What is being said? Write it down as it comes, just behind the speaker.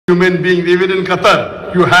human beings, even in Qatar,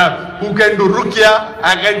 you have who can do ruqya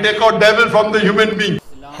and can take out devil from the human being.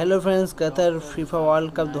 Hello friends, Qatar FIFA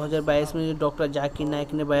world cup 2022 में जो doctor Zakir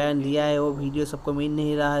Naik ने बयान दिया है वो video सबको मिल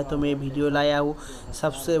नहीं रहा है, तो मैं वीडियो लाया हूँ।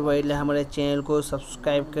 सबसे पहले हमारे चैनल को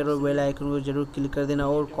सब्सक्राइब करो, बेल आइकन को जरूर क्लिक कर देना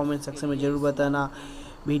और कमेंट सेक्शन में जरूर बताना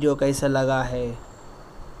वीडियो कैसा लगा है।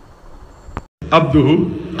 Abduhu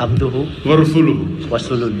wa rasuluhu.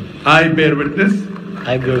 I bear witness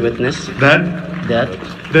that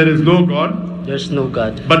there is no God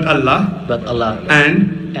but Allah,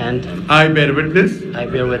 and I bear witness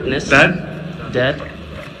that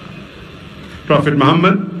Prophet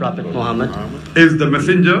Muhammad is the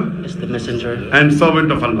messenger and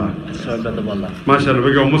servant of Allah. MashaAllah,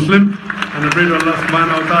 we go Muslim, and I pray to Allah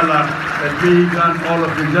subhanahu wa ta'ala that we grant all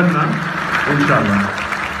of the Jannah, inshallah.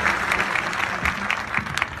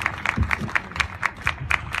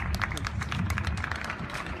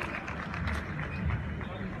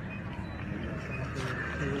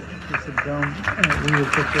 Sit down and we will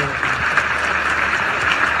take care of it.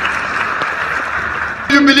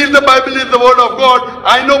 You believe the Bible is the word of God.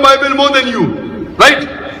 I know Bible more than you, right?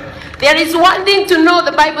 There is one thing to know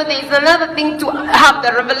the Bible, there is another thing to have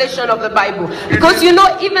the revelation of the Bible. Because you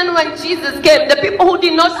know, even when Jesus came, the people who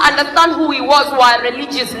did not understand who he was were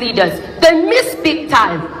religious leaders. They missed big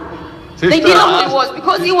time. They didn't know who he was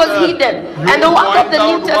because he was hidden. And the work of the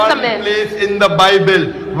New Testament. Place in the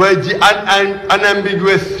Bible where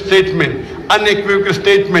unambiguous statement, unequivocal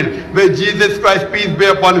statement, where Jesus Christ, peace be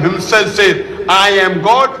upon him, himself says, I am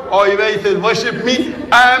God, or where he says, worship me,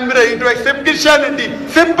 I am ready to accept Christianity.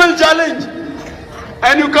 Simple challenge.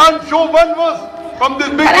 And you can't show one verse from this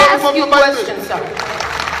big verse of the Bible. Can I ask you a question, sir?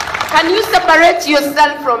 Can you separate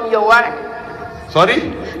yourself from your word?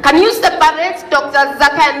 Sorry? Can you separate Dr.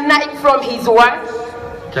 Zakir Naik from his word?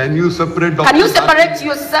 Can you separate Can you separate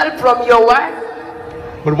yourself from your word?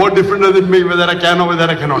 But what difference does it make whether I can or whether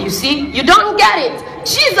I cannot? You see, you don't get it.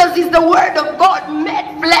 Jesus is the word of God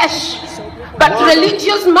made flesh. But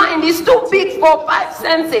religious mind is too big for five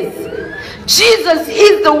senses. Jesus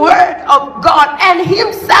is the word of God, and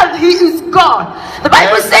himself, he is God. The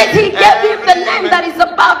Bible says he gave him the name that is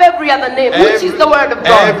above every other name, which is the word of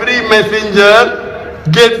God. Every messenger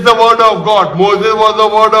gets the word of God. Moses was the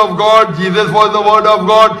word of God, Jesus was the word of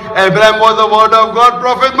God, Abraham was the word of God,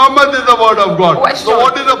 Prophet Muhammad is the word of God. Question. So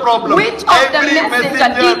what is the problem? Which of Every the messenger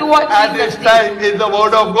messenger did what at Jesus this time is the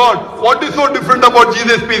word of God. What is so different about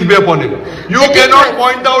Jesus, peace be upon him? You The cannot difference.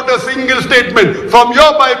 point out a single statement from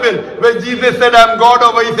your Bible where Jesus said, I am God,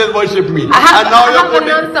 or where he says, worship me. I have you're an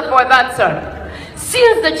answer for that, sir.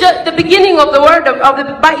 Since the beginning of the word of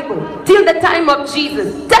the Bible till the time of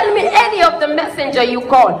Jesus, tell me any of the messenger you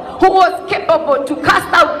call who was capable to cast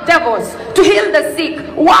out devils, to heal the sick.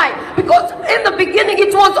 Why? Because in the beginning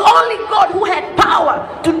it was only God who had power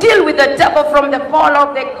to deal with the devil from the fall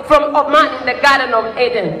of man in the Garden of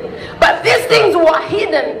Eden. But these things were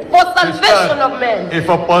hidden for salvation of men. If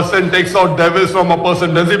a person takes out devils from a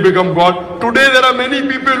person, does he become God? Today there are many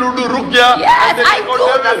people who do ruqya. Yes, and they I take out do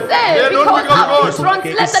devils. the same. They don't Because become God.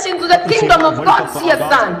 translated into the kingdom of God's dear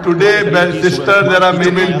son. Today, sister, there are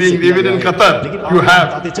many beings, even in Qatar, you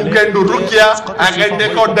have who can do ruqya and can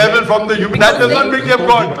take out devil from the human. That does not make them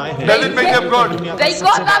God. Does it make them God? They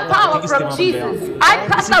got that power from Jesus. I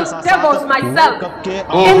cast out devils myself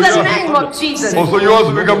in the name of Jesus. Oh, so you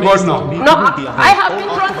also become God now? No, I have been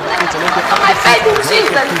translated because of my faith in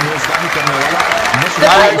Jesus. The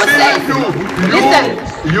Bible says, listen.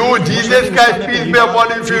 Jesus Christ, peace be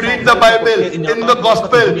upon him. If you read the Bible, in the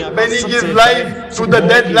gospel, when he gives life to the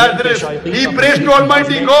dead Lazarus, he prays to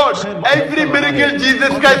Almighty God. Every miracle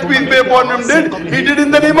Jesus Christ, peace be upon him, he did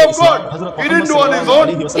in the name of God. He didn't do on his own.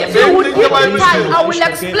 If you would give me time, I will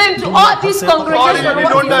explain to all this congregation Sorry, we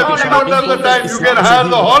what don't is have, all we don't have the about time. Jesus. You can hire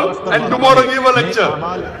the hall and tomorrow give a lecture.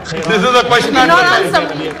 This is a question and answer.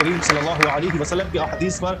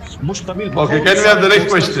 Okay, can we have the next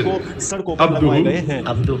question?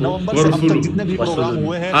 Abduhu wa rasuluhu.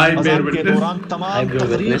 I bear witness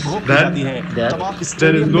that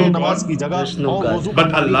there is no God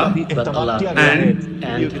but Allah, and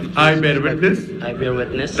I bear witness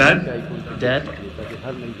that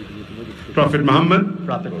Prophet Muhammad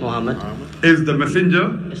is the messenger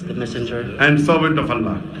and servant of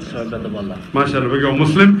Allah. MashaAllah, we go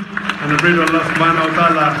Muslim, and I pray to Allah subhanahu wa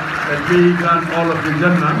ta'ala that we grant all of the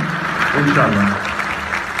Jannah, inshallah.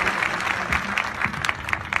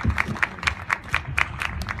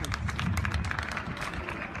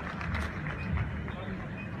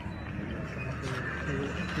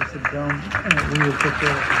 Sit down and we will take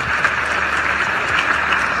care of it.